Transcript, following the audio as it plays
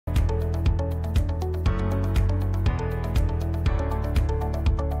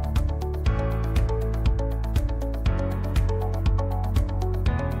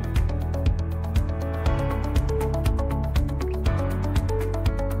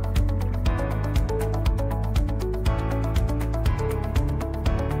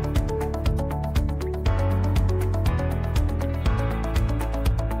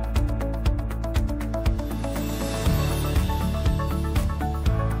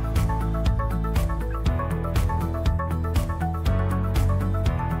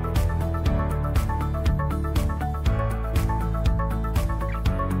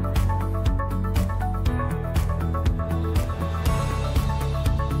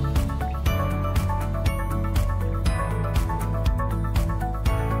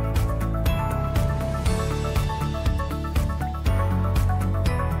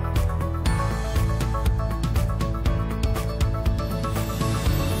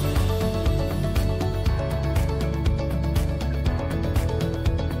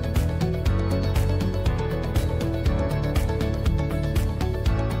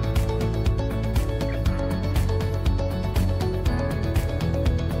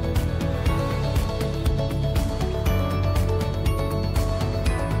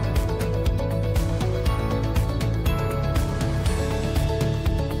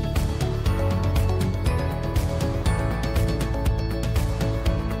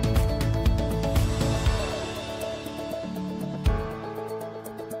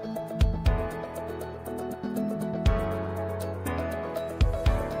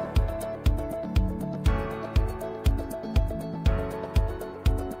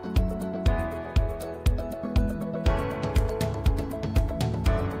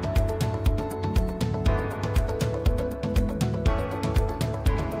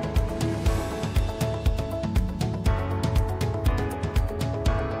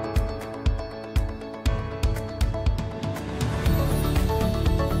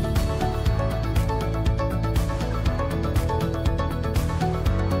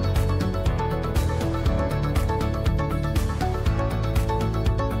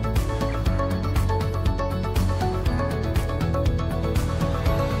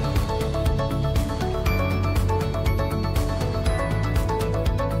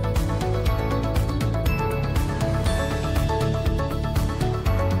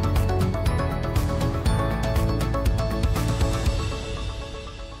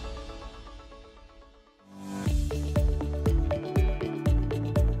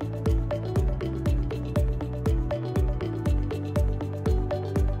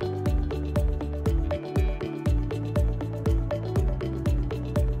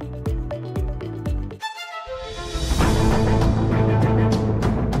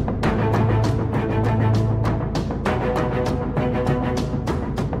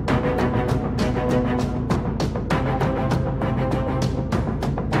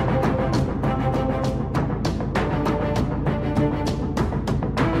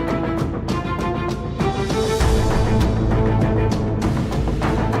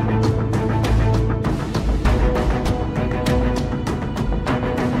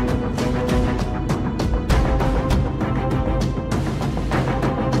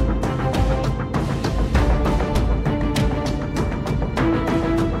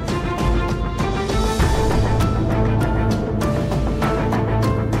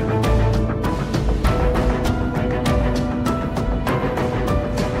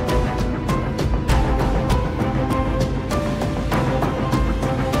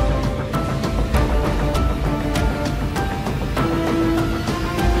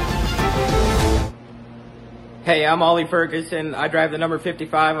Hey, I'm Ollie Ferguson. I drive the number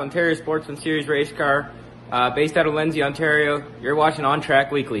 55 Ontario Sportsman Series race car, based out of Lindsay, Ontario. You're watching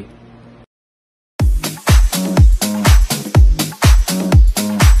ONTrack Weekly.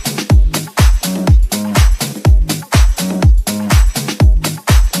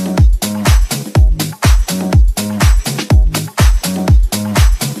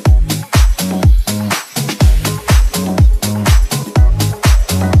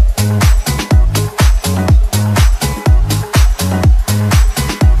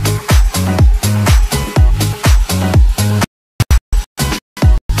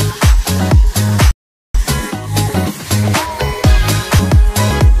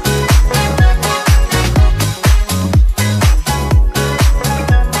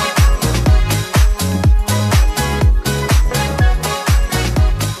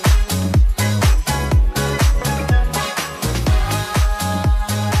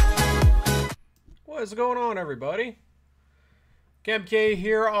 What's going on, everybody? KMK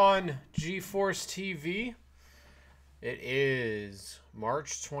here on GeForce TV. It is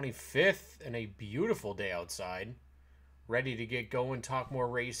March 25th and a beautiful day outside. Ready to get going, talk more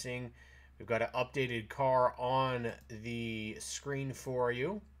racing. We've got an updated car on the screen for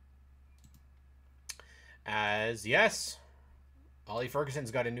you. As, yes, Ollie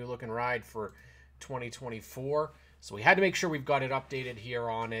Ferguson's got a new looking ride for 2024. So we had to make sure we've got it updated here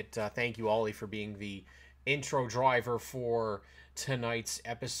on it. Thank you, Ollie, for being the intro driver for tonight's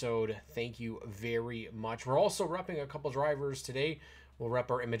episode. Thank you very much. We're also repping a couple drivers today. We'll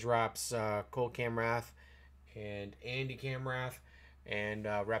rep our image wraps, Cole Camrath and Andy Camrath, and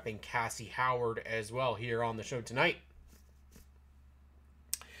repping Cassie Howard as well here on the show tonight.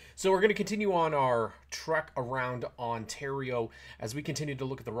 So we're going to continue on our trek around Ontario as we continue to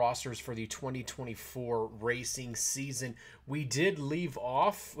look at the rosters for the 2024 racing season. We did leave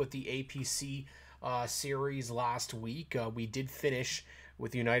off with the APC series last week. We did finish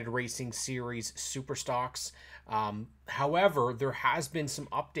with the United Racing Series Superstocks. However, there has been some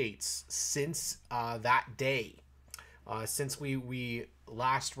updates since that day. Since we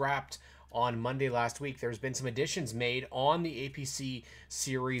last wrapped on Monday last week, there's been some additions made on the APC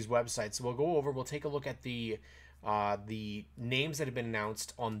series website. So we'll take a look at the names that have been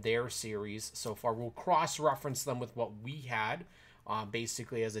announced on their series so far. We'll cross-reference them with what we had,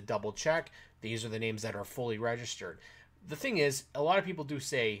 basically as a double check. These are the names that are fully registered. The thing is, a lot of people do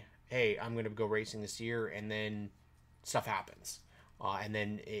say, hey, I'm going to go racing this year, and then stuff happens. And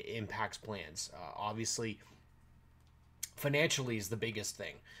then it impacts plans. Obviously, financially is the biggest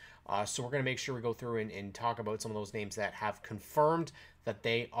thing. So we're going to make sure we go through and talk about some of those names that have confirmed that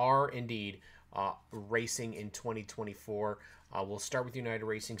they are indeed racing in 2024. We'll start with the United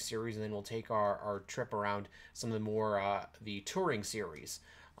Racing Series, and then we'll take our trip around some of the more the touring series.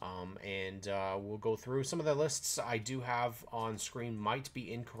 We'll go through some of the lists I do have on screen might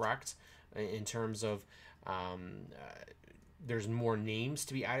be incorrect in terms of there's more names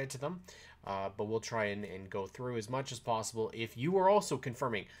to be added to them. But we'll try and go through as much as possible. If you are also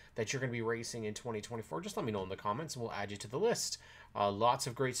confirming that you're going to be racing in 2024, just let me know in the comments and we'll add you to the list. Lots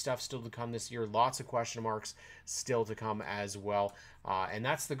of great stuff still to come this year. Lots of question marks still to come as well. And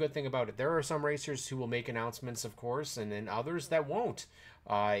that's the good thing about it. There are some racers who will make announcements, of course, and then others that won't.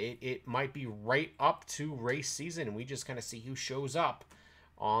 It might be right up to race season, and we just kind of see who shows up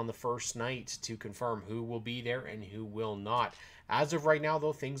on the first night to confirm who will be there and who will not. As of right now,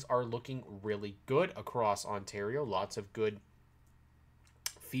 though, things are looking really good across Ontario. Lots of good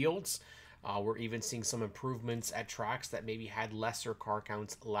fields. We're even seeing some improvements at tracks that maybe had lesser car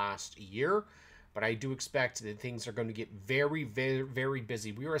counts last year. But I do expect that things are going to get very, very, very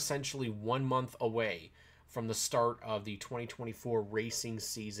busy. We are essentially 1 month away from the start of the 2024 racing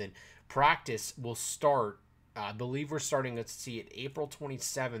season. Practice will start, I believe we're starting, let's see, at April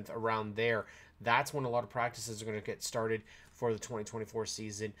 27th, around there. That's when a lot of practices are going to get started for the 2024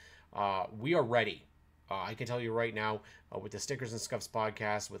 season. We are ready. I can tell you right now, with the Stickers and Scuffs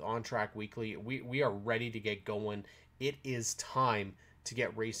podcast, with ONTrack Weekly, we are ready to get going. It is time to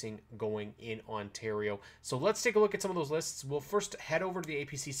get racing going in Ontario. So let's take a look at some of those lists. We'll first head over to the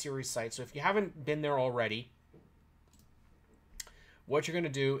APC Series site. So if you haven't been there already, what you're going to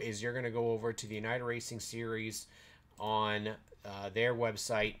do is you're going to go over to the United Racing Series on their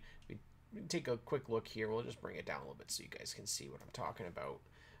website. Take a quick look here. We'll just bring it down a little bit so you guys can see what I'm talking about.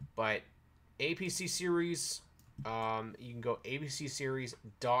 But APC Series, you can go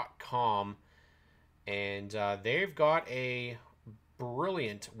apcseries.com, and they've got a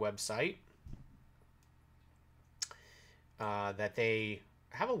brilliant website that they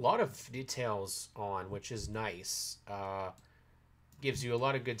have a lot of details on, which is nice. Gives you a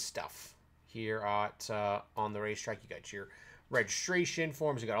lot of good stuff here at on the racetrack. You got your registration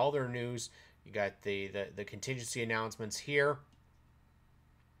forms. You got all their news. You got the contingency announcements here.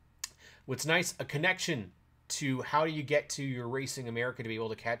 What's nice, a connection to how do you get to your Racing America to be able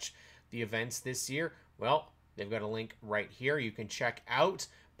to catch the events this year. Well, they've got a link right here. You can check out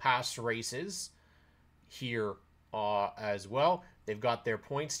past races here as well. They've got their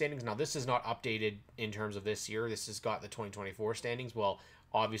point standings. Now, this is not updated in terms of this year. This has got the 2024 standings. Well,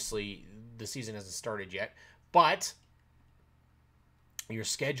 obviously, the season hasn't started yet, but your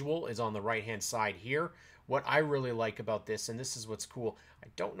schedule is on the right-hand side here. What I really like about this, and this is what's cool, I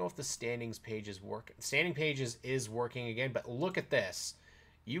don't know if the standings page is working. Standing pages is working again, but look at this.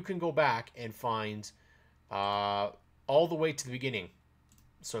 You can go back and find all the way to the beginning.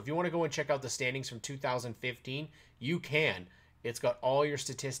 So if you want to go and check out the standings from 2015, you can. It's got all your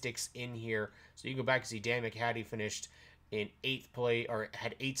statistics in here. So you can go back and see Dan McHattie finished in 8th place, or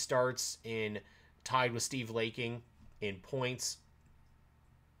had 8 starts, tied with Steve Laking in points.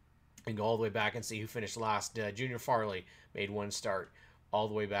 And go all the way back and see who finished last. Junior Farley made 1 start all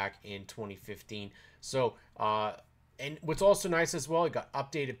the way back in 2015. So, and what's also nice as well, you got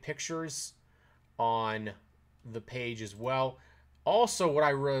updated pictures on the page as well. Also, what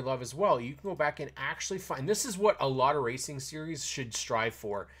I really love as well, you can go back and actually find, this is what a lot of racing series should strive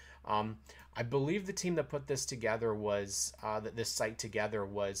for. I believe the team that put this together was, this site together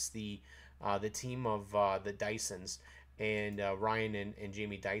was the team of the Dysons. And Ryan and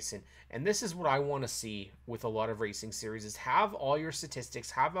Jamie Dyson. And this is what I want to see with a lot of racing series, is have all your statistics,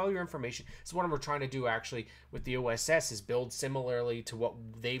 have all your information. So what we're trying to do actually with the OSS is build similarly to what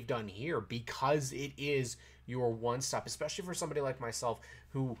they've done here, because it is your one-stop, especially for somebody like myself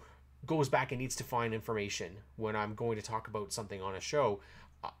who goes back and needs to find information when I'm going to talk about something on a show.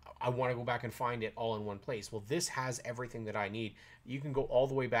 I want to go back and find it all in one place. Well, this has everything that I need. You can go all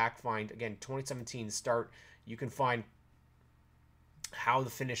the way back, find, again, 2017 start. You can find how the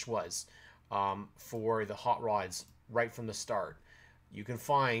finish was for the hot rods right from the start. You can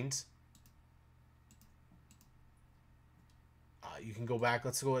find, you can go back,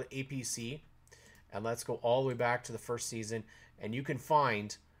 let's go to APC, and let's go all the way back to the first season, and you can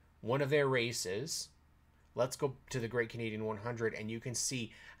find one of their races. Let's go to the Great Canadian 100, and you can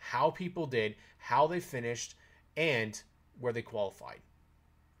see how people did, how they finished, and where they qualified.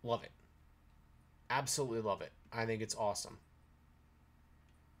 Love it. Absolutely love it. I think it's awesome.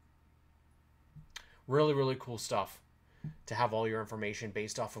 Really, really cool stuff to have all your information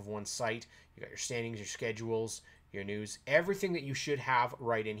based off of one site. You got your standings, your schedules, your news, everything that you should have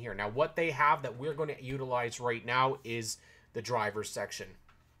right in here. Now, what they have that we're going to utilize right now is the drivers section.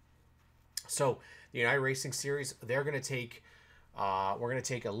 So the United Racing Series, they're going to take, we're going to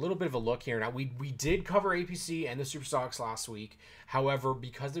take a little bit of a look here. Now, we did cover APC and the Superstocks last week. However,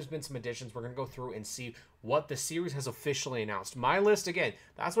 because there's been some additions, we're going to go through and see what the series has officially announced. My list, again,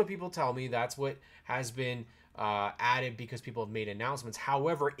 that's what people tell me. That's what has been added because people have made announcements.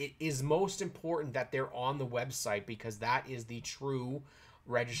 However, it is most important that they're on the website, because that is the true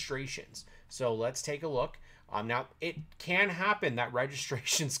registrations. So let's take a look. Now, it can happen that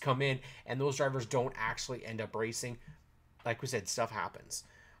registrations come in and those drivers don't actually end up racing. Like we said, stuff happens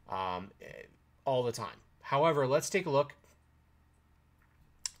all the time. However, let's take a look.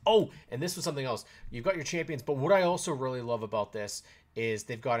 Oh, and this was something else. You've got your champions, but what I also really love about this is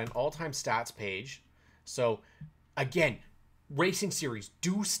they've got an all-time stats page. So, again, racing series,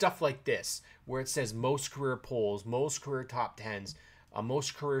 do stuff like this, where it says most career poles, most career top 10s,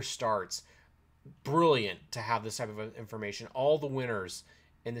 most career starts. Brilliant to have this type of information. All the winners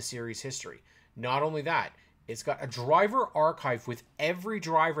in the series history. Not only that, it's got a driver archive with every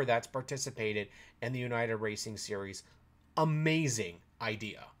driver that's participated in the United Racing Series. Amazing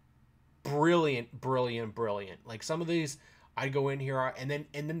idea. Brilliant, brilliant, brilliant. Like, some of these, I'd go in here, and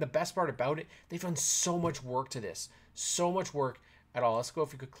then the best part about it, they've done so much work to this. So much work at all. Let's go,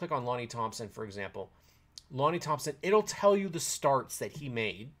 if you could click on Lonnie Thompson, for example. Lonnie Thompson, it'll tell you the starts that he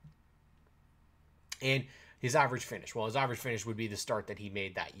made and his average finish. Well, his average finish would be the start that he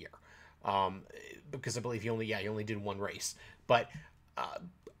made that year. Because I believe he only did 1 race. But,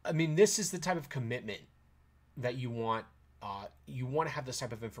 I mean, this is the type of commitment that you want. You want to have this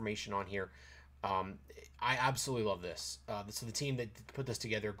type of information on here. I absolutely love this. So the team that put this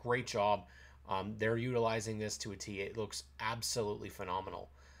together, great job. They're utilizing this to a T. It looks absolutely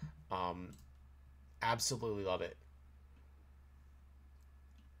phenomenal. Absolutely love it.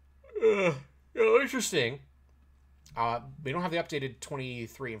 Interesting. We don't have the updated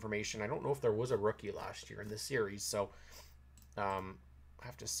 23 information. I don't know if there was a rookie last year in this series, so I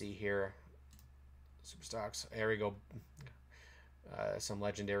have to see here. Superstocks. There we go. Some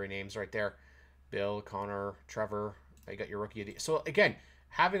legendary names right there. Bill, Connor, Trevor. You got your rookie of the... So, again,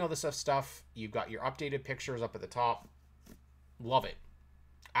 having all this stuff, you've got your updated pictures up at the top. Love it.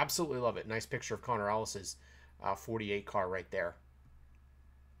 Absolutely love it. Nice picture of Connor Ellis's 48 car right there.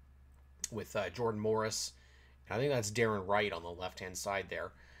 With Jordan Morris. I think that's Darren Wright on the left-hand side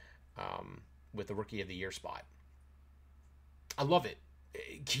there. With the Rookie of the Year spot. I love it.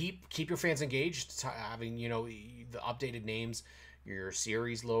 Keep your fans engaged. Having, you know, the updated names, your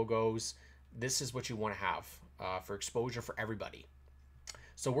series logos. This is what you want to have for exposure for everybody.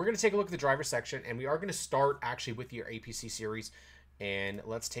 So we're going to take a look at the driver section, and we are going to start actually with your APC series. And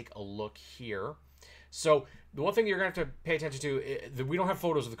let's take a look here. So the one thing you're going to have to pay attention to, we don't have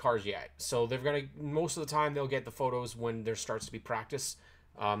photos of the cars yet. So they're going to, most of the time, they'll get the photos when there starts to be practice.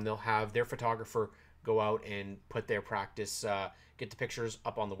 They'll have their photographer go out and put their practice, get the pictures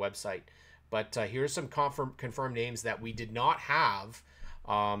up on the website. But here's some confirmed names that we did not have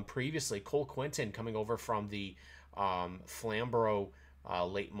previously. Cole Quinton coming over from the Flamborough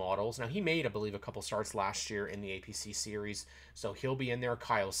late models. Now, he made, I believe, a couple starts last year in the APC series, so he'll be in there.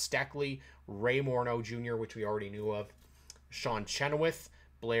 Kyle Steckley, Ray Morneau Jr., which we already knew of, Sean Chenoweth,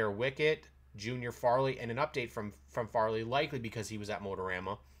 Blair Wickett, Junior Farley, and an update from Farley, likely because he was at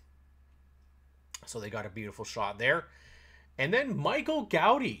Motorama. So they got a beautiful shot there. And then Michael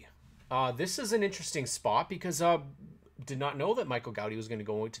Gowdy. This is an interesting spot because did not know that Michael Gowdy was going to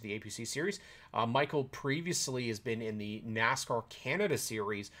go into the APC series. Michael previously has been in the NASCAR Canada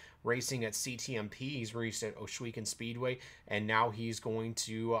series, racing at CTMP. He's raced at Ohsweken Speedway, and now he's going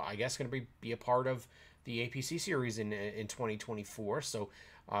to, I guess, going to be a part of the APC series in 2024. So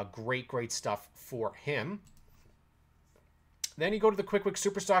great stuff for him. Then you go to the Quick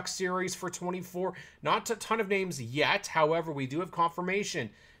Superstock Series for 24. Not a ton of names yet. However, we do have confirmation.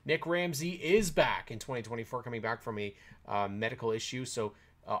 Nick Ramsey is back in 2024, coming back from a medical issue. So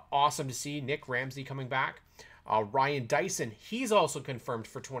awesome to see Nick Ramsey coming back. Ryan Dyson, he's also confirmed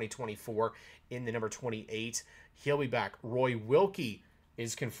for 2024 in the number 28. He'll be back. Roy Wilkie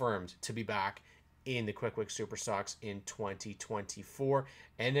is confirmed to be back in the Quick Superstocks in 2024.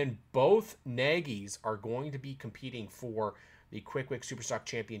 And then both Nagys are going to be competing for the Quick Superstock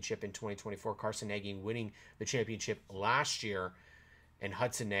Championship in 2024. Carson Nagy winning the championship last year, and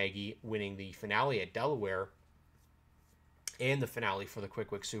Hudson Nagy winning the finale at Delaware and the finale for the Quick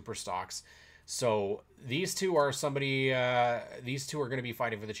Superstocks. So these two are these two are going to be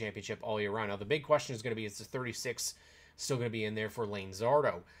fighting for the championship all year round. Now the big question is going to be, is the 36 still going to be in there for Lane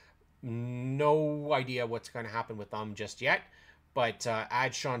Zardo? No idea what's going to happen with them just yet. But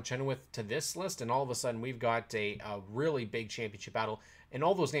add Sean Chenoweth to this list, and all of a sudden we've got a really big championship battle. And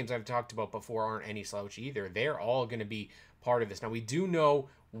all those names I've talked about before aren't any slouch either. They're all going to be part of this. Now, we do know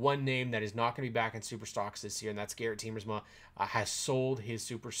one name that is not going to be back in Superstocks this year, and that's Garrett Tiemersma. Has sold his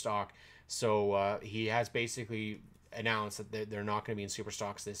Superstock. So he has basically announced that they're not going to be in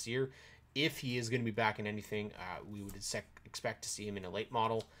Superstocks this year. If he is going to be back in anything, we would expect to see him in a late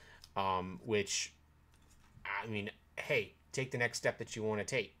model, which, I mean, hey, take the next step that you want to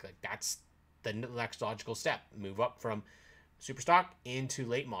take. Like, that's the next logical step. Move up from Superstock into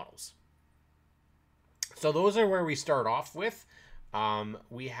late models. So those are where we start off with.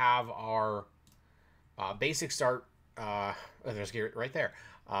 We have our basic start. There's Garrett right there.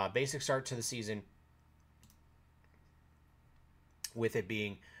 Basic start to the season, with it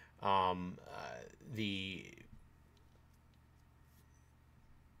being right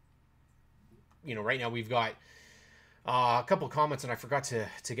now we've got a couple of comments, and I forgot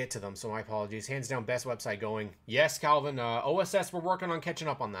to get to them, so my apologies. Hands down, best website going. Yes, Calvin. OSS, we're working on catching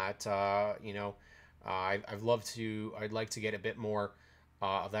up on that. I'd like to get a bit more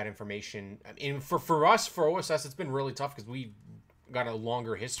of that information. I mean, for us, for OSS, it's been really tough because we got a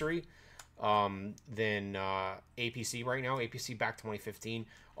longer history than APC right now. APC back to 2015,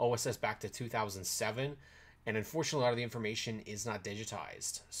 OSS back to 2007, and unfortunately, a lot of the information is not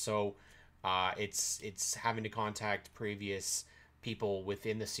digitized. So it's having to contact previous people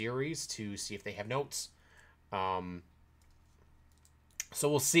within the series to see if they have notes. So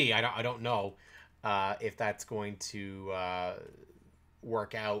we'll see. I don't know if that's going to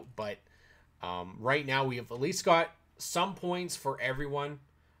work out, but right now we have at least got some points for everyone.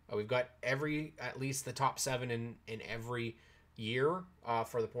 We've got at least the top 7 in every year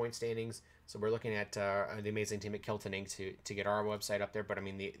for the point standings. So we're looking at the amazing team at Kilton Inc. to get our website up there. But I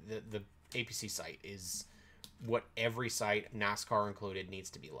mean, the APC site is what every site, NASCAR included, needs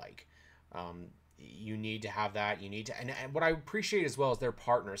to be like. You need to have that. You need to, and what I appreciate as well is their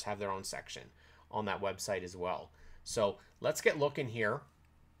partners have their own section on that website as well. So let's get looking here.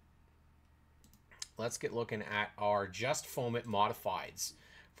 let's get looking at our Just Foam It Modifieds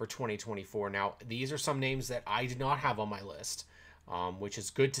for 2024. Now, these are some names that I did not have on my list, which is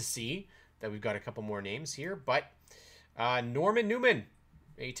good to see that we've got a couple more names here. But Norman Newman,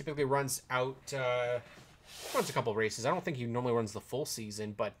 he typically runs out, runs a couple races. I don't think he normally runs the full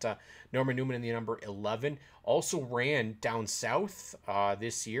season, but Norman Newman in the number 11 also ran down south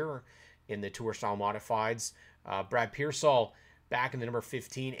this year in the Tour Style Modifieds. Brad Pearsall back in the number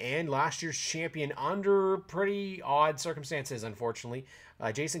 15, and last year's champion under pretty odd circumstances, unfortunately.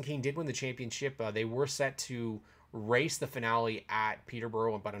 Jason Keane did win the championship. They were set to race the finale at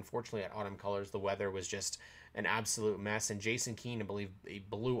Peterborough, but unfortunately at Autumn Colors, the weather was just an absolute mess, and Jason Keane, I believe, he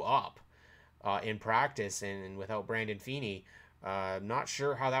blew up in practice, and without Brandon Feeney, not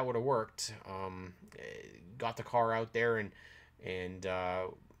sure how that would have worked. Got the car out there, and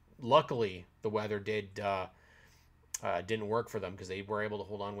luckily the weather didn't work for them, because they were able to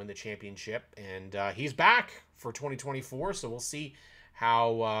hold on, win the championship, and he's back for 2024, so we'll see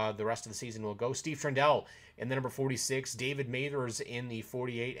how the rest of the season will go. Steve Trundle in the number 46, David Mathers in the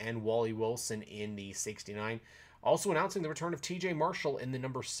 48, and Wally Wilson in the 69. Also announcing the return of TJ Marshall in the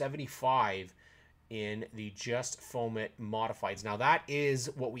number 75 in the Just Foam It Modifieds. Now, that is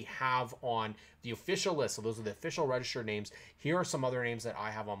what we have on the official list, so those are the official registered names. Here are some other names that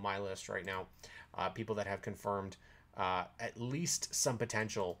I have on my list right now, people that have confirmed at least some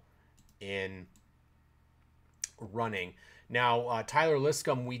potential in running. Now, Tyler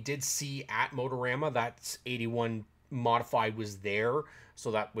Liscombe, we did see at Motorama. That's 81 modified was there,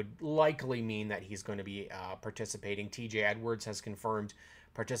 so that would likely mean that he's going to be participating. TJ Edwards has confirmed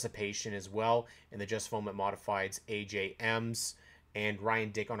participation as well in the Just Foam It Modifieds. AJ Ems and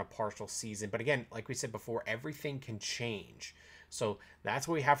Ryan Dick on a partial season. But again, like we said before, everything can change. So that's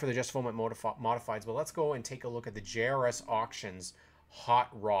what we have for the Just Foam It Modifieds. But let's go and take a look at the JRS Auctions Hot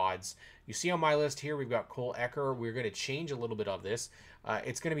Rods. You see on my list here, we've got Cole Ecker. We're going to change a little bit of this.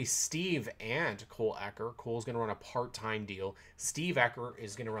 It's going to be Steve and Cole Ecker. Cole's going to run a part-time deal. Steve Ecker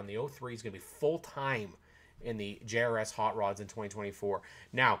is going to run the 03. He's going to be full-time in the JRS Hot Rods in 2024.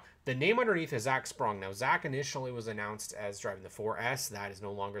 Now, the name underneath is Zach Sprung. Now, Zach initially was announced as driving the 4S. That is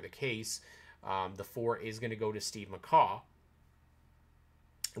no longer the case. The 4 is going to go to Steve McCaw.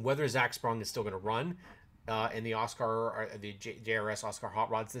 Whether Zach Sprung is still going to run in the JRS Oscar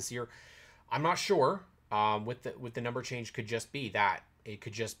Hot Rods this year, I'm not sure. With the number change, could just be that. It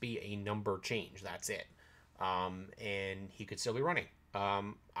could just be a number change. That's it. And he could still be running. I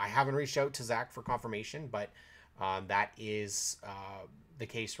haven't reached out to Zach for confirmation, but that is the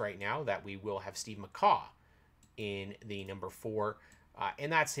case right now, that we will have Steve McCaw in the number 4.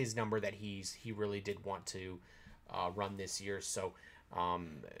 And that's his number that he really did want to run this year. So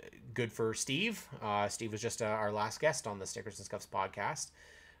good for Steve. Steve was just our last guest on the Stickers and Scuffs podcast.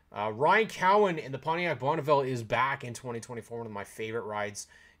 Ryan Cowan in the Pontiac Bonneville is back in 2024, one of my favorite rides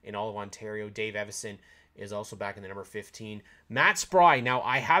in all of Ontario. Dave Evison is also back in the number 15. Matt Spry, now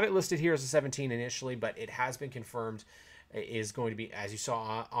I have it listed here as a 17 initially, but it has been confirmed is going to be, as you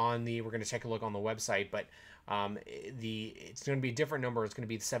saw on the, we're going to take a look on the website, but it's going to be a different number. It's going to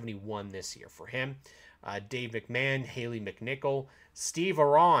be 71 this year for him. Dave McMahon, Haley McNichol, Steve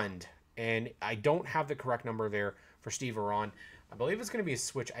Arond, and I don't have the correct number there for Steve Arond. I believe it's going to be a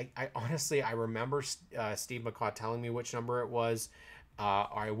switch. I honestly, I remember Steve McCaw telling me which number it was.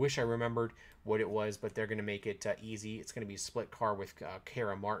 I wish I remembered what it was, but they're going to make it easy. It's going to be a split car with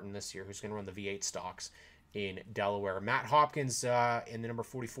Kara Martin this year, who's going to run the V8 stocks in Delaware. Matt Hopkins in the number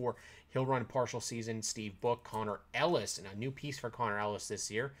 44, he'll run partial season. Steve Book, Connor Ellis, and a new piece for Connor Ellis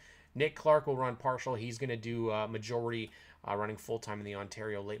this year. Nick Clark will run partial. He's going to do majority running full-time in the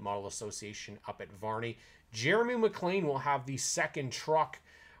Ontario Late Model Association up at Varney. Jeremy McLean will have the second truck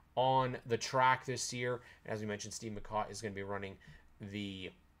on the track this year. As we mentioned, Steve McCaw is going to be running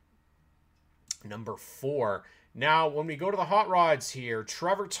the number 4. Now, when we go to the hot rods here,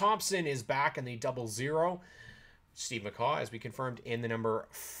 Trevor Thompson is back in the 00. Steve McCaw, as we confirmed, in the number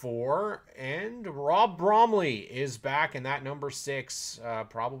 4. And Rob Bromley is back in that number 6.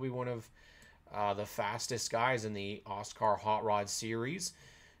 Probably one of the fastest guys in the Oscar Hot Rod Series.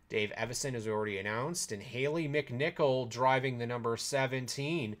 Dave Evison is already announced. And Haley McNichol driving the number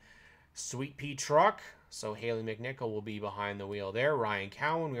 17 Sweet Pea truck. So Haley McNichol will be behind the wheel there. Ryan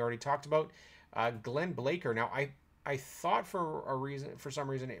Cowan, we already talked about. Glenn Blaker. Now, I thought for some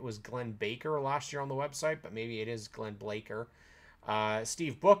reason it was Glenn Baker last year on the website, but maybe it is Glenn Blaker.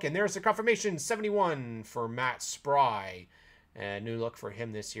 Steve Book, and there's the confirmation, 71 for Matt Spry. New look for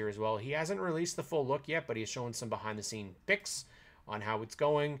him this year as well. He hasn't released the full look yet, but he's showing some behind-the-scene pics on how it's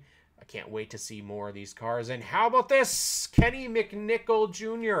going. I can't wait to see more of these cars. And how about this? Kenny McNichol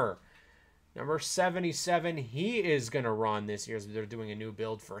Jr. Number 77, he is going to run this year. They're doing a new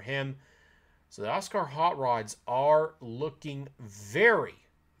build for him. So the Oscar Hot Rods are looking very,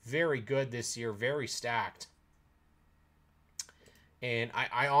 very good this year. Very stacked. And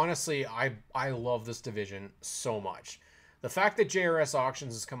I honestly, I love this division so much. The fact that JRS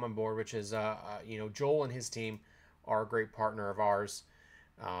Auctions has come on board, which is, you know, Joel and his team are a great partner of ours.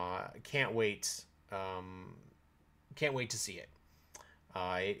 Can't wait. Can't wait to see it.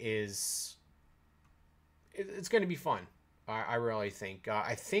 It's going to be fun. I really think.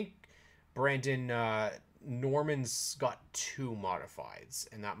 I think Brandon Norman's got 2 modifieds,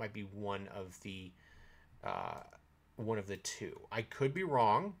 and that might be one of the 2. I could be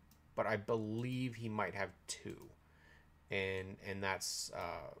wrong, but I believe he might have 2, and that's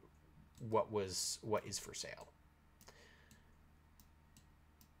what is for sale.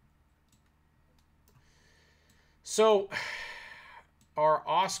 So our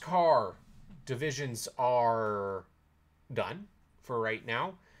Oscar divisions are done for right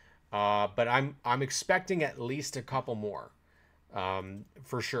now, but I'm expecting at least a couple more,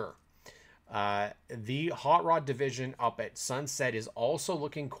 for sure. The Hot Rod division up at Sunset is also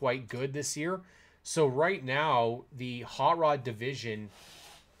looking quite good this year. So right now, the Hot Rod division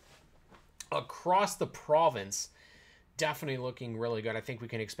across the province definitely looking really good. I think we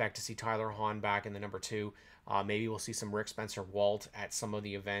can expect to see Tyler Hahn back in the number 2. Maybe we'll see some Rick Spencer Walt at some of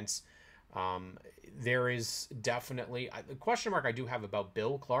the events. There is definitely the question mark I do have about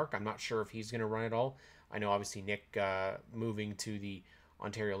Bill Clark. I'm not sure if he's going to run it all. I know obviously Nick moving to the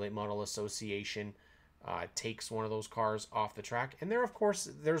Ontario Late Model Association takes one of those cars off the track. And there, of course,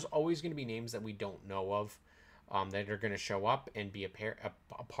 there's always going to be names that we don't know of that are going to show up and be a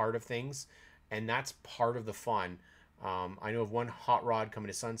part of things. And that's part of the fun. I know of one hot rod coming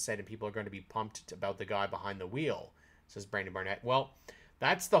to Sunset, and people are going to be pumped about the guy behind the wheel, says Brandon Barnett. Well,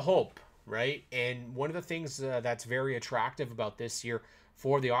 that's the hope, right? And one of the things that's very attractive about this year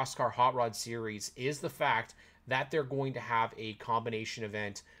for the Oscar Hot Rod Series is the fact that they're going to have a combination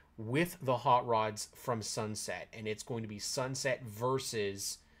event with the hot rods from Sunset, and it's going to be Sunset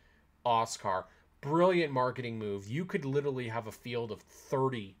versus Oscar. Brilliant marketing move. You could literally have a field of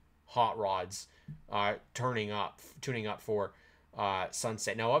 30 hot rods tuning up for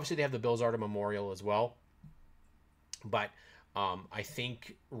Sunset. Now, obviously, they have the Bills Arda Memorial as well, but I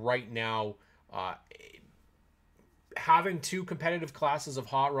think right now having 2 competitive classes of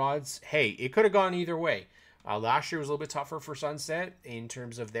hot rods, hey, it could have gone either way. Last year was a little bit tougher for Sunset in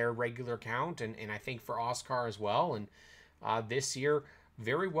terms of their regular count, and I think for Oscar as well. And this year,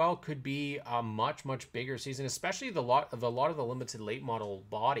 very well could be a much bigger season, especially a lot of the limited late model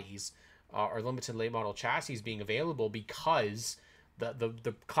bodies or limited late model chassis being available because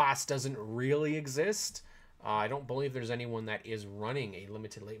the class doesn't really exist. I don't believe there's anyone that is running a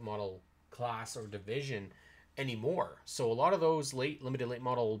limited late model class or division anymore. So a lot of those limited late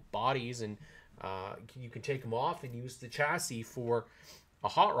model bodies, and you can take them off and use the chassis for a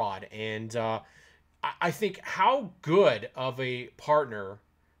hot rod. And I think how good of a partner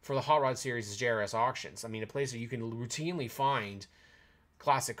for the Hot Rod Series is JRS Auctions. I mean, a place where you can routinely find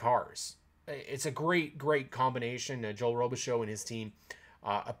classic cars. It's a great combination. Joel Robichaux and his team,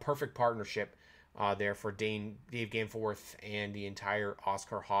 a perfect partnership there for Dave Gamforth and the entire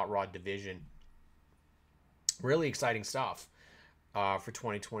Oscar Hot Rod division. Really exciting stuff for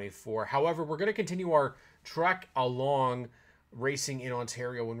 2024. However, we're going to continue our trek along racing in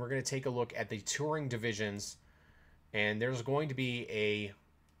Ontario, and we're going to take a look at the touring divisions. And there's going to be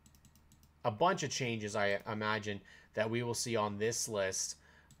a bunch of changes, I imagine, that we will see on this list.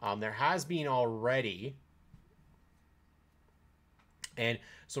 There has been already. And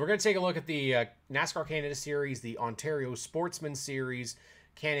so we're going to take a look at the NASCAR Canada Series, the Ontario Sportsman Series,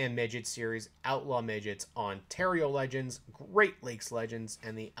 Can-Am Midget Series, Outlaw Midgets, Ontario Legends, Great Lakes Legends,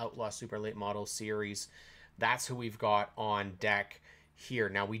 and the Outlaw Super Late Model Series. That's who we've got on deck here.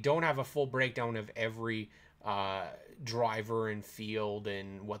 Now, we don't have a full breakdown of every driver and field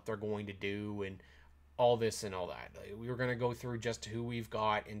and what they're going to do and all this and all that. We were going to go through just who we've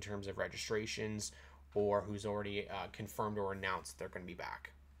got in terms of registrations or who's already confirmed or announced they're going to be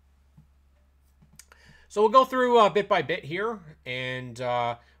back. So we'll go through bit by bit here, and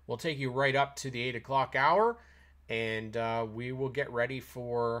we'll take you right up to the 8 o'clock hour, and we will get ready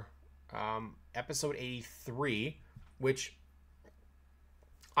for episode 83, which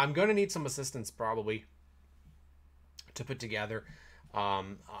I'm going to need some assistance probably to put together,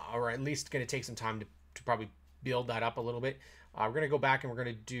 or at least going to take some time to probably build that up a little bit. We're going to go back and we're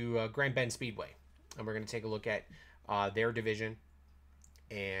going to do Grand Bend Speedway, and we're going to take a look at their division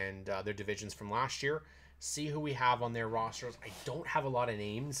and their divisions from last year, see who we have on their rosters. I don't have a lot of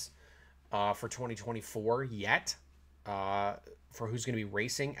names for 2024 yet, for who's going to be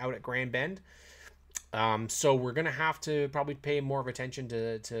racing out at Grand Bend. So we're going to have to probably pay more of attention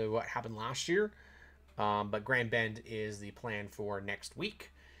to what happened last year. But Grand Bend is the plan for next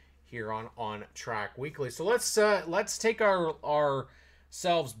week here on ONTrack Weekly. So let's take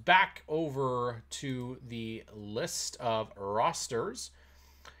ourselves back over to the list of rosters,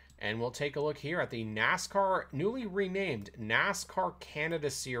 and we'll take a look here at the NASCAR, newly renamed NASCAR Canada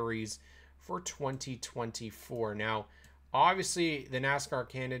Series for 2024. Now, obviously, the NASCAR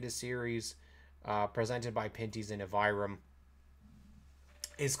Canada Series, presented by Pinty's and Aviram,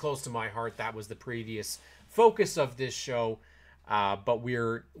 is close to my heart. That was the previous focus of this show, but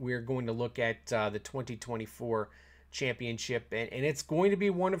we're going to look at the 2024 championship, and it's going to be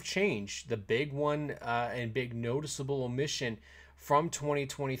one of change. The big one and big noticeable omission from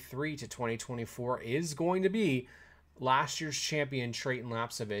 2023 to 2024 is going to be last year's champion Trayton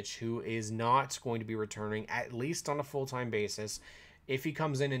Lapsevich, who is not going to be returning, at least on a full-time basis. If he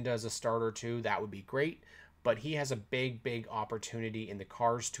comes in and does a start or two, that would be great. But he has a big opportunity in the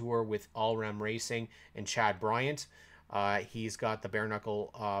Cars Tour with All Ram Racing and Chad Bryant. He's got the Bare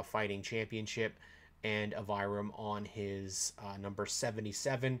Knuckle Fighting Championship and Aviram on his number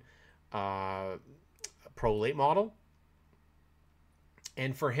 77 Pro Late model.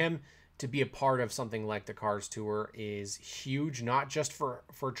 And for him to be a part of something like the Cars Tour is huge, not just for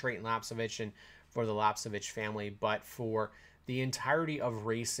Trayton Lapsevich and for the Lapsevich family, but for the entirety of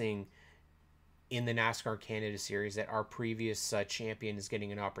racing in the NASCAR Canada Series, that our previous champion is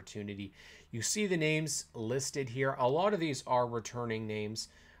getting an opportunity. You see the names listed here. A lot of these are returning names.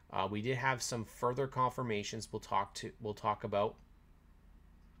 We did have some further confirmations we'll talk about.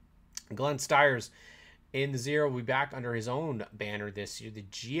 Glenn Stiers in the Zero will be back under his own banner this year, the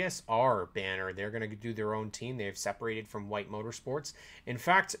GSR banner. They're going to do their own team. They've separated from White Motorsports. In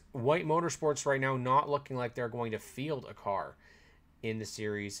fact, White Motorsports right now not looking like they're going to field a car in the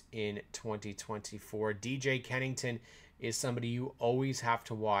series in 2024. DJ Kennington is somebody you always have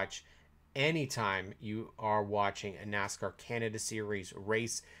to watch anytime you are watching a NASCAR Canada Series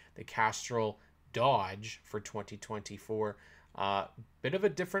race. The Castrol Dodge for 2024. Bit of a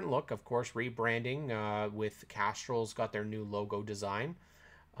different look, of course, rebranding with Castrol's got their new logo design.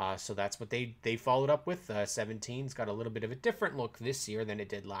 So that's what they followed up with. 17's got a little bit of a different look this year than it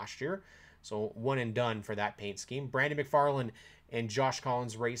did last year. So one and done for that paint scheme. Brandon McFarland and Josh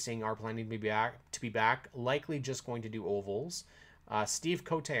Collins Racing are planning to be back. Likely just going to do ovals. Steve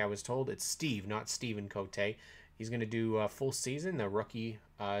Cote, I was told it's Steve, not Steven Cote. He's going to do a full season. The rookie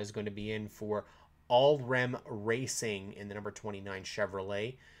is going to be in for All Rem Racing in the number 29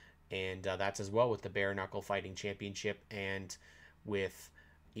 Chevrolet. And that's as well with the Bare Knuckle Fighting Championship and with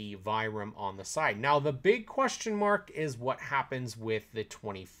Aviram on the side. Now, the big question mark is what happens with the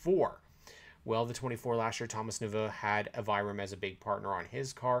 24. Well, the 24 last year, Thomas Neva had Aviram as a big partner on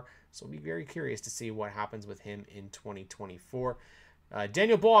his car, so I'll be very curious to see what happens with him in 2024.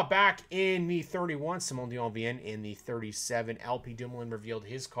 Daniel Bois back in the 31, Simon Dionvien in the 37. LP Dumoulin revealed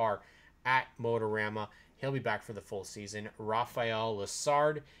his car at Motorama. He'll be back for the full season. Raphael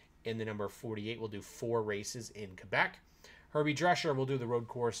Lessard in the number 48 will do 4 races in Quebec. Herbie Drescher will do the road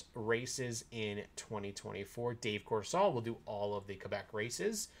course races in 2024. Dave Corsall will do all of the Quebec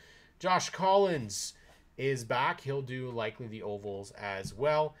races. Josh Collins is back. He'll do likely the ovals as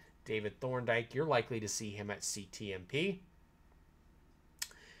well. David Thorndike, you're likely to see him at CTMP.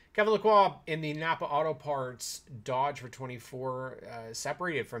 Kevin Lacroix in the Napa Auto Parts Dodge for 24,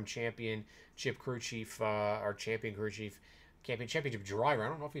 separated from championship crew chief, or champion crew chief, championship driver. I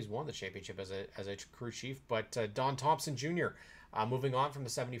don't know if he's won the championship as a crew chief, but Don Thompson Jr. Moving on from the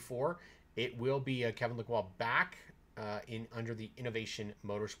 74, it will be Kevin Lacroix back in under the Innovation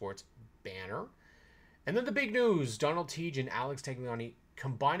Motorsports banner. And then the big news, Donald Teague and Alex Tagliani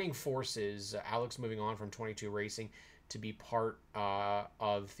combining forces. Alex moving on from 22 Racing to be part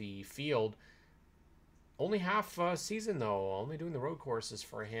of the field. Only half season, though. Only doing the road courses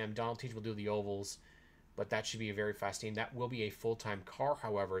for him. Donald Teague will do the ovals, but that should be a very fast team. That will be a full-time car,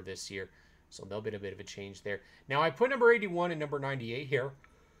 however, this year. So there'll be a bit of a change there. Now, I put number 81 and number 98 here.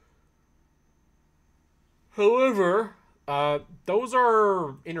 However, those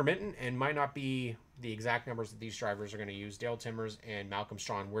are intermittent and might not be the exact numbers that these drivers are going to use. Dale Timmers and Malcolm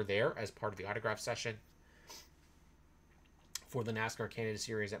Strawn were there as part of the autograph session for the NASCAR Canada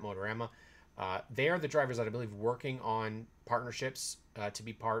Series at Motorama. They are the drivers that I believe working on partnerships to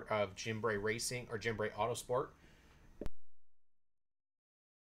be part of Jim Bray Racing or Jim Bray Autosport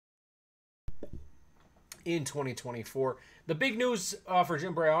in 2024. The big news for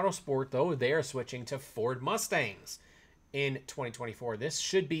Jim Bray Autosport, though, they are switching to Ford Mustangs in 2024. This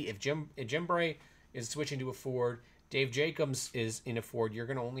should be, if Jim Bray is switching to a Ford, Dave Jacobs is in a Ford, you're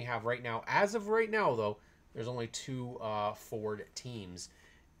going to only have right now, as of right now though, there's only 2 Ford teams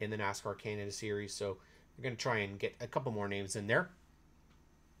in the NASCAR Canada Series, so we're going to try and get a couple more names in there.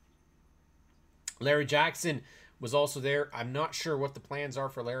 Larry Jackson was also there. I'm not sure what the plans are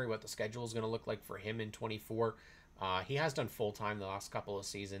for Larry, what the schedule is going to look like for him in 24. He has done full-time the last couple of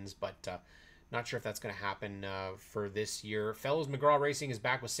seasons, but not sure if that's going to happen for this year. Fellows McGraw Racing is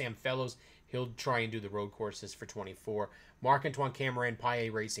back with Sam Fellows. He'll try and do the road courses for 24. Marc-Antoine Cameron,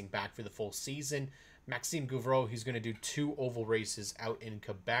 Paillet Racing back for the full season. Maxime Gouvreau, he's going to do 2 oval races out in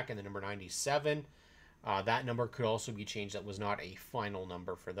Quebec in the number 97. That number could also be changed. That was not a final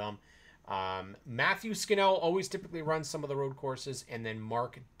number for them. Matthew Scannell always typically runs some of the road courses. And then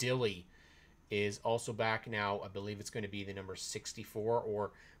Mark Dilley is also back now. I believe it's going to be the number 64,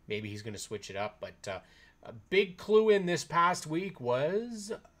 or maybe he's going to switch it up. But a big clue in this past week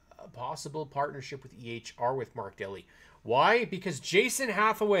was a possible partnership with EHR with Mark Dilley. Why? Because Jason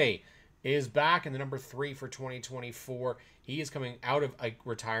Hathaway is back in the number 3 for 2024. He is coming out of a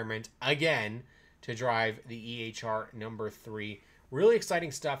retirement again to drive the EHR number 3. Really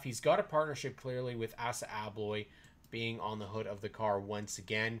exciting stuff. He's got a partnership clearly with Assa Abloy being on the hood of the car once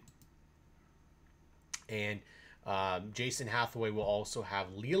again. And Jason Hathaway will also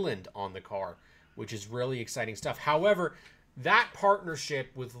have Leland on the car, which is really exciting stuff. However, that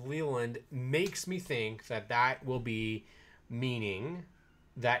partnership with Leland makes me think that that will be meaning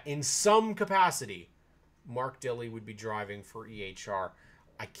that in some capacity, Mark Dilley would be driving for EHR.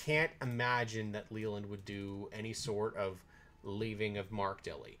 I can't imagine that Leland would do any sort of leaving of Mark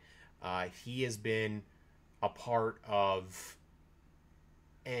Dilley. He has been a part of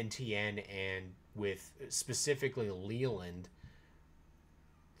NTN and with specifically Leland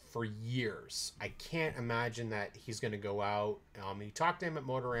for years. I can't imagine that he's going to go out. He talked to him at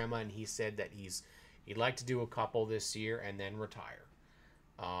Motorama, and he said that he'd like to do a couple this year and then retire.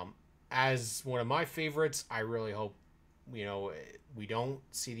 As one of my favorites, I really hope, we don't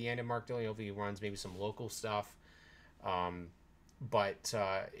see the end of Mark Dilley. Hopefully he runs maybe some local stuff. But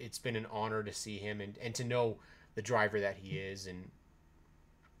it's been an honor to see him and to know the driver that he is. And,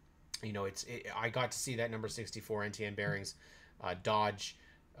 I got to see that number 64 NTN Bearings Dodge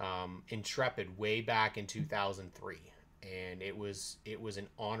Intrepid way back in 2003. And it was an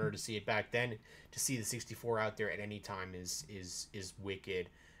honor to see it back then. To see the 64 out there at any time is wicked.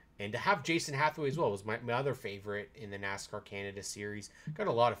 And to have Jason Hathaway as well was my other favorite in the NASCAR Canada Series. Got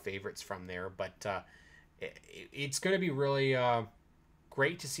a lot of favorites from there, but it's going to be really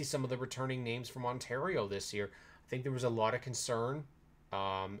great to see some of the returning names from Ontario this year. I think there was a lot of concern,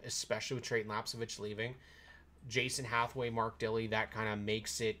 especially with Trayton Lapsovich leaving. Jason Hathaway, Mark Dilley, that kind of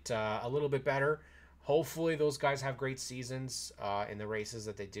makes it a little bit better. Hopefully those guys have great seasons in the races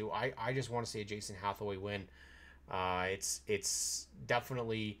that they do. I just want to see a Jason Hathaway win. It's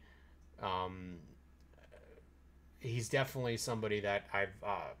definitely he's definitely somebody that I've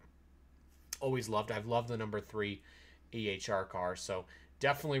always loved. I've loved the number 3 EHR car, so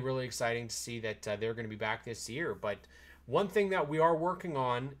definitely really exciting to see that they're going to be back this year. But one thing that we are working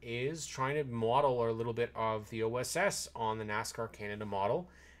on is trying to model a little bit of the OSS on the NASCAR Canada model.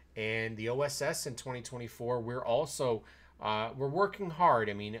 And the OSS in 2024, we're also we're working hard.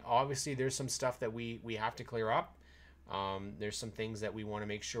 I mean, obviously there's some stuff that we have to clear up. There's some things that we want to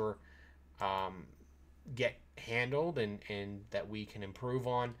make sure get handled and that we can improve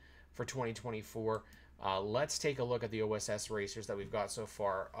on for 2024. Let's take a look at the OSS racers that we've got so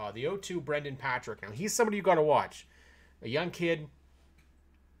far. The 02 Brendan Patrick. Now, he's somebody you got to watch. A young kid.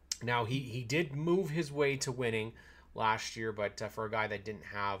 Now, he did move his way to winning last year, but for a guy that didn't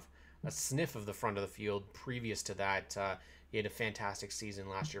have a sniff of the front of the field previous to that, he had a fantastic season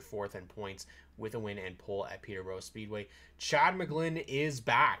last year, 4th in points with a win and pole at Peterborough Speedway. Chad McGlynn is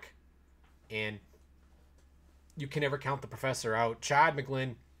back, and you can never count the professor out. Chad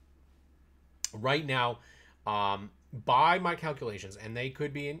McGlynn, right now, by my calculations, and they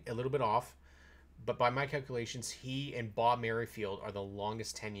could be a little bit off, but by my calculations, he and Bob Merrifield are the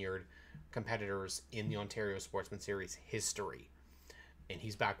longest tenured competitors in the Ontario Sportsman Series history. And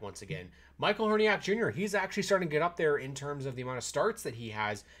he's back once again. Michael Herniak Jr., he's actually starting to get up there in terms of the amount of starts that he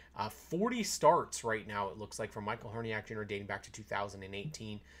has. 40 starts right now, it looks like, from Michael Herniak Jr. dating back to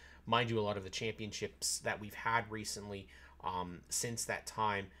 2018. Mind you, a lot of the championships that we've had recently since that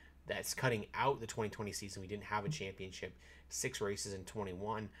time, that's cutting out the 2020 season. We didn't have a championship. 6 races in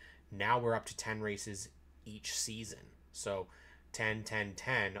 21. Now we're up to 10 races each season. So 10, 10,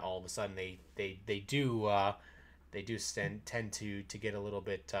 10, all of a sudden they do tend to get a little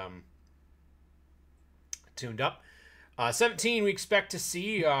bit tuned up. 17, we expect to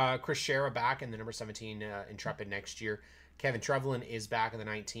see Chris Shera back in the number 17 Intrepid next year. Kevin Trevelyan is back in the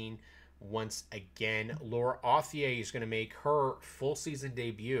 19 once again. Laura Authier is going to make her full season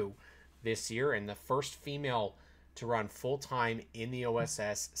debut this year, and the first female to run full-time in the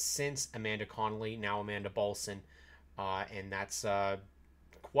OSS since Amanda Connolly, now Amanda Balson. And that's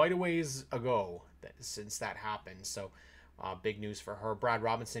quite a ways ago since that happened. So big news for her. Brad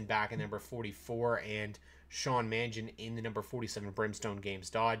Robinson back in number 44, and Sean Mangin in the number 47 Brimstone Games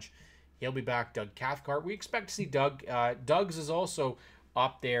Dodge. He'll be back. Doug Cathcart. We expect to see Doug. Doug's is also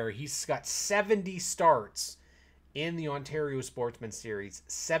up there. He's got 70 starts in the Ontario Sportsman Series.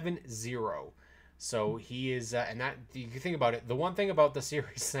 7-0. So he is, and that, you can think about it, the one thing about the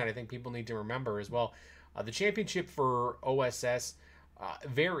series that I think people need to remember as well, the championship for OSS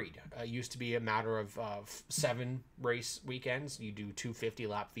varied. Used to be a matter of 7 race weekends. You do 2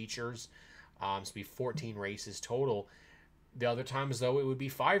 50-lap features. So it'd be 14 races total. The other times, though, it would be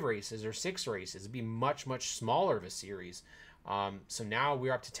 5 races or 6 races. It'd be much, much smaller of a series. So now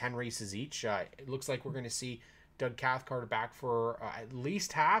we're up to 10 races each. It looks like we're going to see Doug Cathcart back for at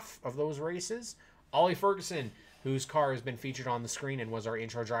least half of those races. Ollie Ferguson, whose car has been featured on the screen and was our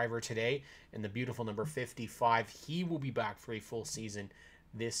intro driver today in the beautiful number 55, he will be back for a full season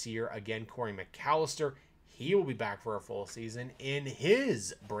this year. Again, Corey McAllister, he will be back for a full season in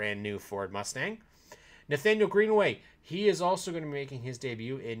his brand new Ford Mustang. Nathaniel Greenway, he is also going to be making his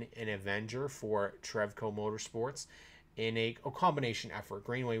debut in an Avenger for Trevco Motorsports in a combination effort.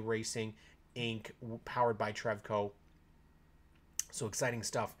 Greenway Racing Inc., powered by Trevco. So exciting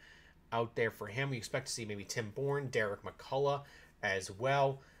stuff out there for him. We expect to see maybe Tim Bourne, Derek McCullough as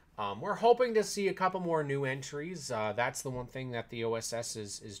well. We're hoping to see a couple more new entries. That's the one thing that the OSS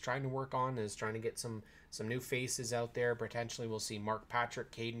is trying to work on, is trying to get some new faces out there. Potentially we'll see Mark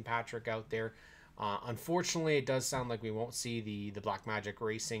Patrick, Caden Patrick out there. Unfortunately, it does sound like we won't see the Black Magic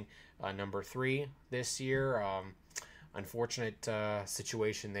Racing number 3 this year. Unfortunate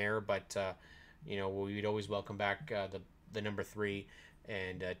situation there, but we'd always welcome back the number 3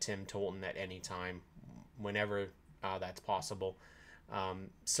 and Tim Tolton at any time, whenever that's possible.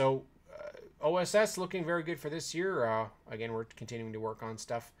 So OSS looking very good for this year. Again, we're continuing to work on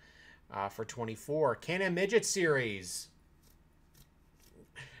stuff for 24. Can-Am Midget Series.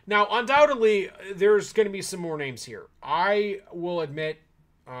 Now, undoubtedly, there's going to be some more names here. I will admit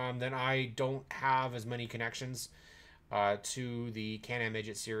that I don't have as many connections to the Can-Am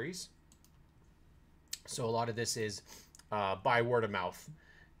Midget Series. So a lot of this is by word of mouth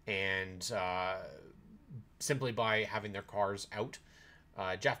and simply by having their cars out.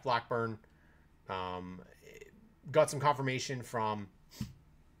 Jeff Blackburn got some confirmation from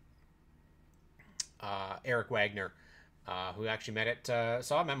Eric Wagner, who actually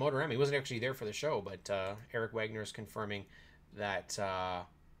saw him at Motorama. He wasn't actually there for the show, but Eric Wagner is confirming that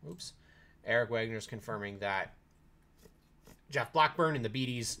Jeff Blackburn in the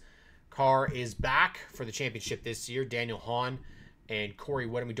Beatties car is back for the championship this year. Daniel Hahn and Corey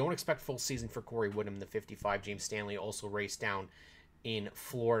Woodham. We don't expect full season for Corey Woodham. The 55 James Stanley also raced down in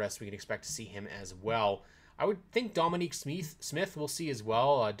Florida, so we can expect to see him as well. I would think Dominique Smith will see as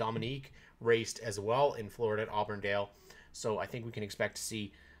well. Dominique raced as well in Florida at Auburndale, so I think we can expect to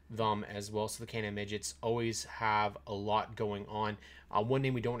see them as well. So the Can-Am Midgets always have a lot going on. One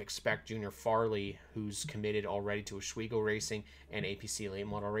name we don't expect, Junior Farley, who's committed already to Oswego Racing and APC Late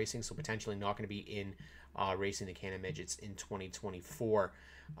Model Racing, so potentially not going to be in racing the Can-Am Midgets in 2024.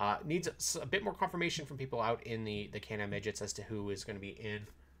 Needs a bit more confirmation from people out in the Can-Am Midgets as to who is going to be in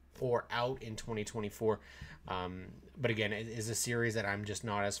or out in 2024. But again, it is a series that I'm just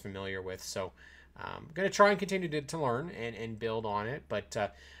not as familiar with, so I'm going to try and continue to learn and build on it. But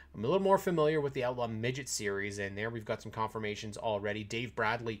I'm a little more familiar with the Outlaw Midget Series, and there we've got some confirmations already. Dave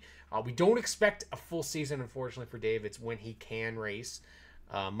Bradley, we don't expect a full season, unfortunately, for Dave. It's when he can race.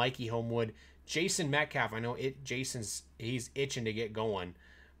 Mikey Homewood, Jason Metcalf. I know he's itching to get going.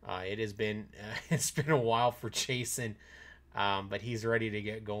 It has been it's been a while for Jason, but he's ready to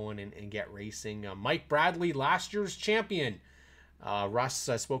get going and get racing. Mike Bradley, last year's champion. Russ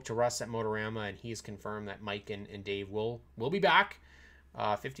spoke to Russ at Motorama, and he's confirmed that Mike and Dave will be back.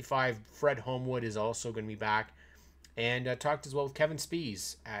 55 Fred Homewood is also going to be back, and talked as well with Kevin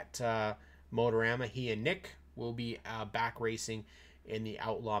Spees at Motorama. He and Nick will be back racing in the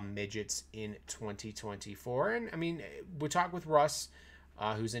Outlaw Midgets in 2024. And I mean, we talked with Russ,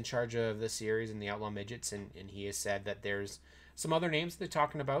 who's in charge of the series and the Outlaw Midgets, and he has said that there's some other names they're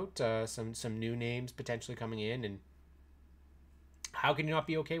talking about, some new names potentially coming in, and how can you not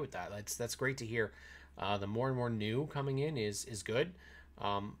be okay with that? That's great to hear. The more and more new coming in is good.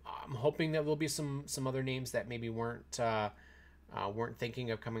 I'm hoping that there'll be some other names that maybe weren't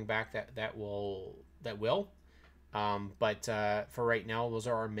thinking of coming back that will. But for right now, those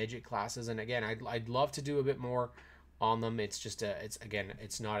are our midget classes. And again, I'd love to do a bit more on them. It's just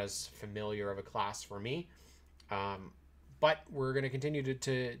it's not as familiar of a class for me. But we're going to continue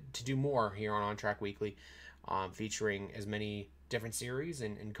to do more here on ONTrack Weekly, featuring as many different series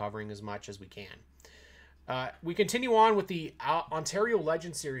and covering as much as we can. We continue on with the Ontario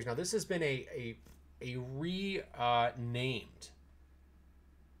Legends series. Now, this has been a renamed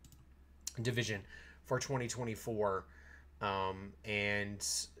division for 2024, and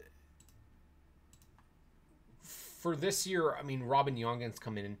for this year, I mean, Robin Youngins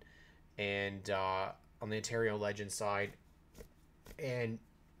come in and on the Ontario Legends side, and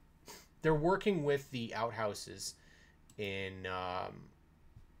they're working with the outhouses in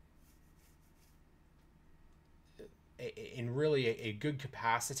really a good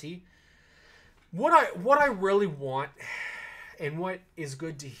capacity. What I really want, and what is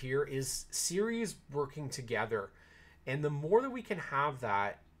good to hear, is series working together. And the more that we can have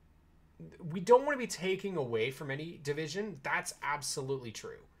that, we don't want to be taking away from any division. That's absolutely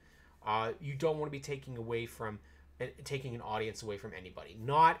true. You don't want to be taking an audience away from anybody.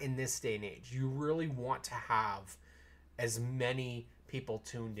 Not in this day and age. You really want to have as many people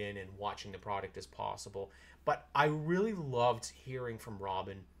tuned in and watching the product as possible. But I really loved hearing from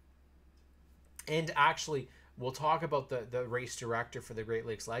Robin. And actually, we'll talk about the race director for the Great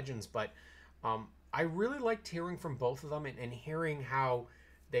Lakes Legends, but I really liked hearing from both of them and hearing how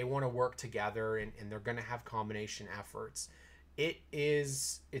they want to work together and they're going to have combination efforts.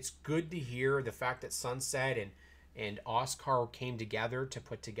 It's good to hear the fact that Sunset and Oscar came together to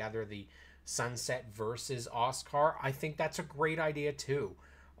put together the Sunset versus Oscar. I think that's a great idea too.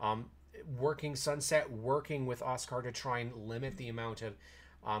 Sunset working with Oscar to try and limit the amount of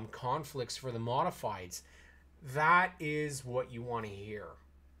conflicts for the modifieds. That is what you want to hear.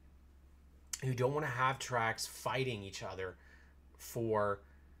 You don't want to have tracks fighting each other for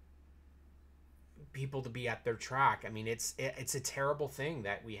people to be at their track. I mean, it's a terrible thing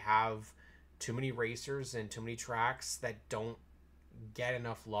that we have too many racers and too many tracks that don't get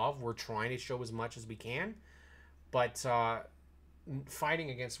enough love. We're trying to show as much as we can, but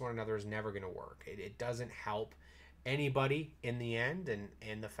fighting against one another is never going to work. It doesn't help anybody in the end,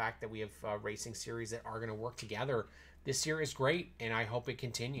 and the fact that we have racing series that are going to work together this year is great, and I hope it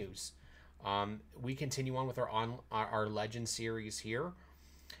continues. We continue on with our Legend series here.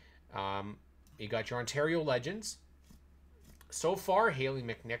 You got your Ontario Legends. So far, Haley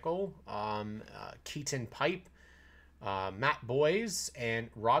McNichol, Keaton Pipe, Matt Boyes, and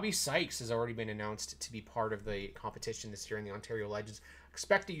Robbie Sykes has already been announced to be part of the competition this year in the Ontario Legends.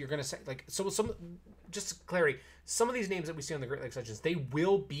 Expect that you're going to say, just clarity, some of these names that we see on the Great Lakes Legends, they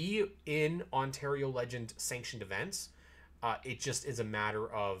will be in Ontario Legend sanctioned events. It just is a matter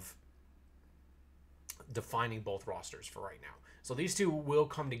of defining both rosters for right now. So these two will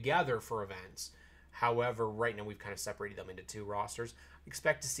come together for events. However, right now we've kind of separated them into two rosters.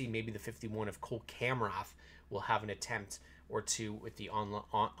 Expect to see maybe the 51 of Cole Camrath will have an attempt or two with the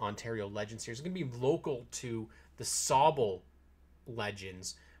Ontario Legends series. It's going to be local to the Sauble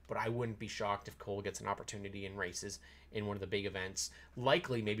Legends, but I wouldn't be shocked if Cole gets an opportunity in races in one of the big events.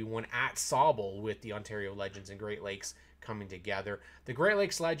 Likely maybe one at Sauble with the Ontario Legends and Great Lakes coming together. The Great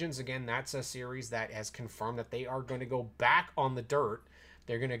Lakes Legends, again, that's a series that has confirmed that they are going to go back on the dirt.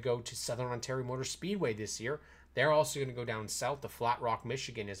 They're going to go to Southern Ontario Motor Speedway this year. They're also going to go down south to Flat Rock,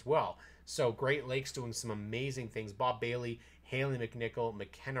 Michigan as well. So Great Lakes doing some amazing things. Bob Bailey, Haley McNichol,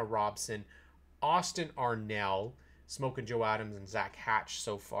 McKenna Robson, Austin Arnell, Smoke and Joe Adams, and Zach Hatch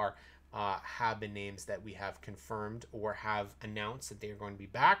so far have been names that we have confirmed or have announced that they are going to be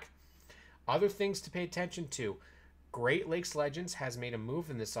back. Other things to pay attention to. Great Lakes Legends has made a move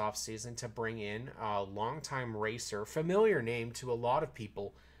in this offseason to bring in a longtime racer, familiar name to a lot of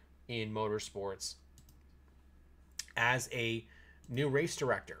people in motorsports, as a new race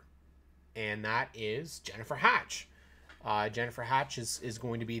director, and that is Jennifer Hatch. Jennifer Hatch is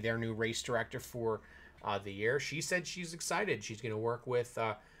going to be their new race director for the year. She said she's excited. She's going to work with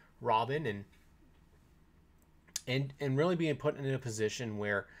Robin and really being put in a position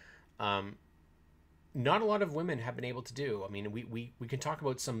where not a lot of women have been able to do. I mean, we can talk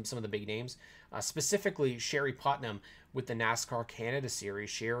about some of the big names, specifically Sherry Putnam with the NASCAR Canada Series.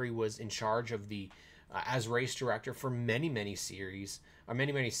 Sherry was in charge of the as race director for many series or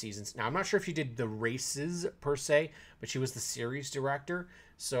many seasons. Now, I'm not sure if she did the races per se, but she was the series director.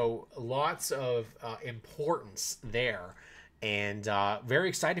 So lots of importance there, and very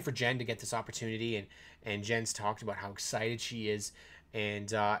excited for Jen to get this opportunity. And Jen's talked about how excited she is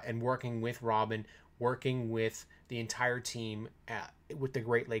and working with Robin, working with the entire team with the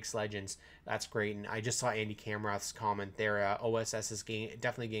Great Lakes Legends. That's great. And I just saw Andy Camrath's comment there. OSS has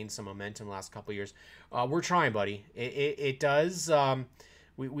definitely gained some momentum the last couple of years. We're trying, buddy. It does.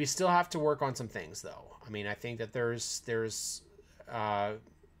 We still have to work on some things, though. I mean, I think that there's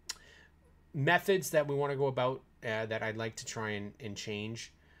methods that we want to go about that I'd like to try and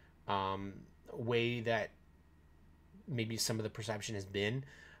change. Way that maybe some of the perception has been.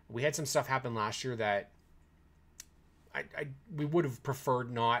 We had some stuff happen last year that we would have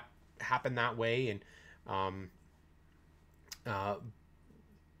preferred not happen that way, and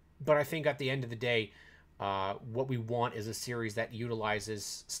but I think at the end of the day, what we want is a series that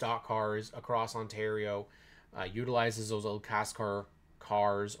utilizes stock cars across Ontario, utilizes those old CASCAR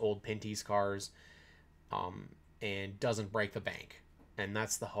cars, old Pinty's cars, and doesn't break the bank. And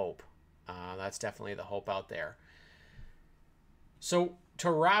that's the hope. That's definitely the hope out there. So to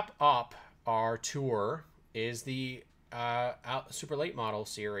wrap up our tour is the Super Late Model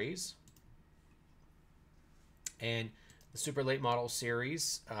Series. And the Super Late Model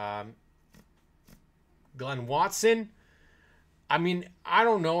Series, Glenn Watson, I mean, I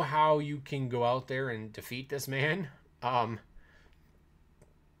don't know how you can go out there and defeat this man. But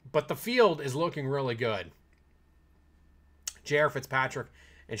the field is looking really good. J.R. Fitzpatrick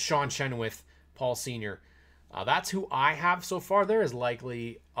and Sean Chenoweth, Paul Sr. That's who I have so far. There is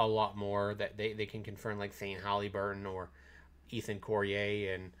likely a lot more that they can confirm, like Thane Halliburton or Ethan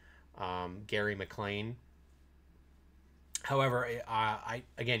Courier and Gary McLean. However,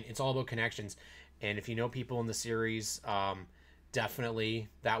 again, it's all about connections. And if you know people in the series, definitely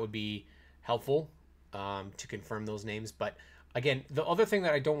that would be helpful to confirm those names. But again, the other thing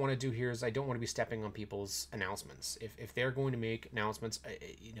that I don't want to do here is I don't want to be stepping on people's announcements. If they're going to make announcements,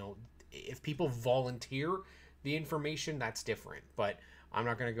 if people volunteer the information, that's different. But I'm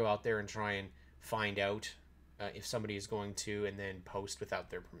not going to go out there and try and find out if somebody is going to and then post without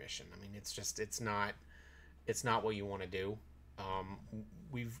their permission. I mean, it's not what you want to do.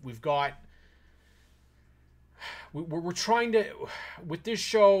 We're trying to, with this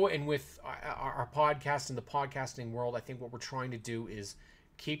show and with our podcast and the podcasting world, I think what we're trying to do is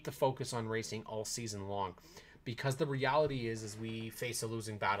keep the focus on racing all season long, because the reality is we face a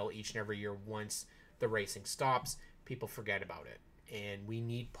losing battle each and every year. Once the racing stops, people forget about it, and we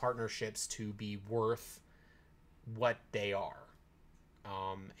need partnerships to be worth what they are.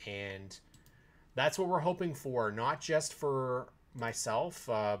 And that's what we're hoping for, not just for myself,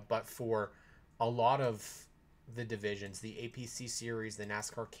 but for a lot of the divisions, the APC series, the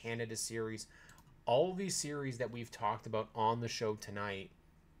NASCAR Canada series, all these series that we've talked about on the show tonight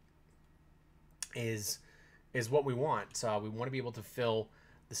is what we want. We want to be able to fill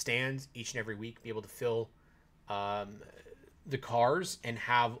the stands each and every week, be able to fill the cars and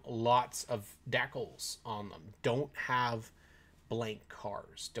have lots of decals on them. Don't have blank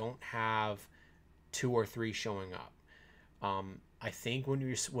cars. Don't have 2 or 3 showing up. I think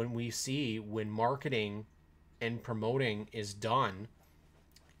when marketing and promoting is done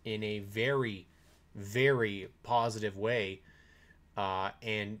in a very, very positive way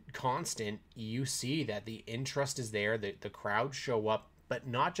and constant, you see that the interest is there, that the crowds show up, but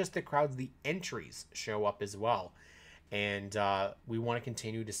not just the crowds, the entries show up as well. And we want to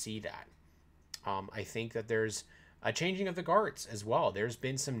continue to see that. I think that there's a changing of the guards as well. There's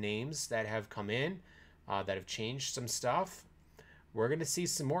been some names that have come in that have changed some stuff. We're going to see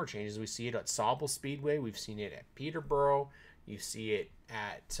some more changes. We see it at Sauble Speedway. We've seen it at Peterborough. You see it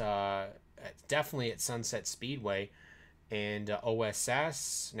at definitely at Sunset Speedway and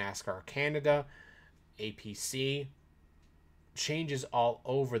OSS, NASCAR Canada, APC. Changes all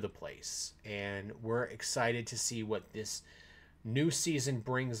over the place. And we're excited to see what this new season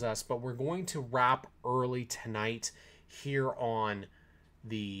brings us. But we're going to wrap early tonight here on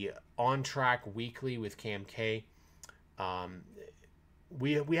the ONTrack Weekly with Cam K.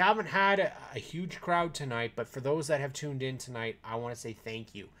 We haven't had a huge crowd tonight, but for those that have tuned in tonight, I want to say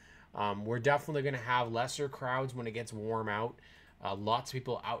thank you. We're definitely going to have lesser crowds when it gets warm out. Lots of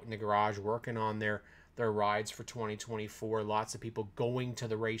people out in the garage working on their rides for 2024. Lots of people going to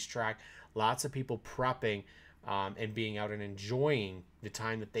the racetrack. Lots of people prepping and being out and enjoying the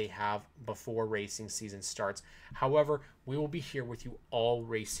time that they have before racing season starts. However, we will be here with you all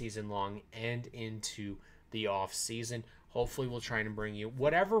race season long and into the off season. Hopefully we'll try and bring you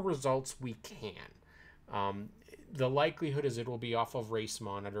whatever results we can. The likelihood is it will be off of Race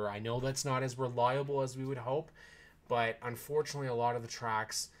Monitor. I know that's not as reliable as we would hope, but unfortunately a lot of the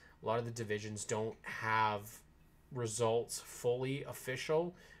tracks, a lot of the divisions don't have results fully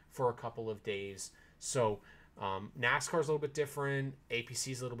official for a couple of days. So NASCAR is a little bit different.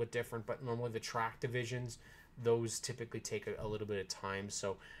 APC is a little bit different, but normally the track divisions, those typically take a little bit of time.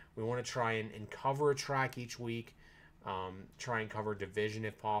 So we want to try and cover a track each week, try and cover division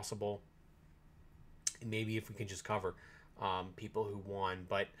if possible. Maybe if we can just cover people who won.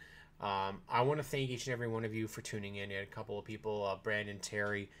 But I want to thank each and every one of you for tuning in. You had a couple of people, Brandon,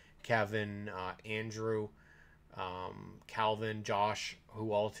 Terry, Kevin, Andrew, Calvin, Josh,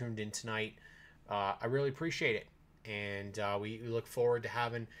 who all tuned in tonight. I really appreciate it. And we look forward to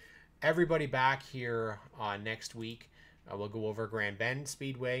having everybody back here next week. We'll go over Grand Bend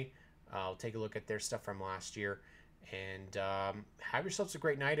Speedway. We'll take a look at their stuff from last year. And have yourselves a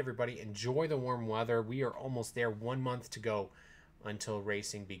great night, everybody. Enjoy the warm weather. We are almost there. 1 month to go until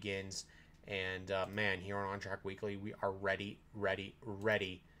racing begins. And, man, here on ONTrack Weekly, we are ready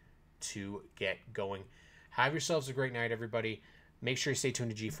to get going. Have yourselves a great night, everybody. Make sure you stay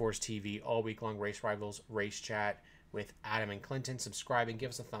tuned to G-Force TV all week long. Race Rivals, Race Chat with Adam and Clinton. Subscribe and give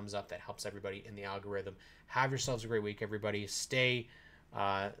us a thumbs up. That helps everybody in the algorithm. Have yourselves a great week, everybody. Stay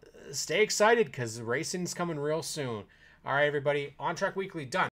excited because racing's coming real soon. All right, everybody. ONTrack Weekly done.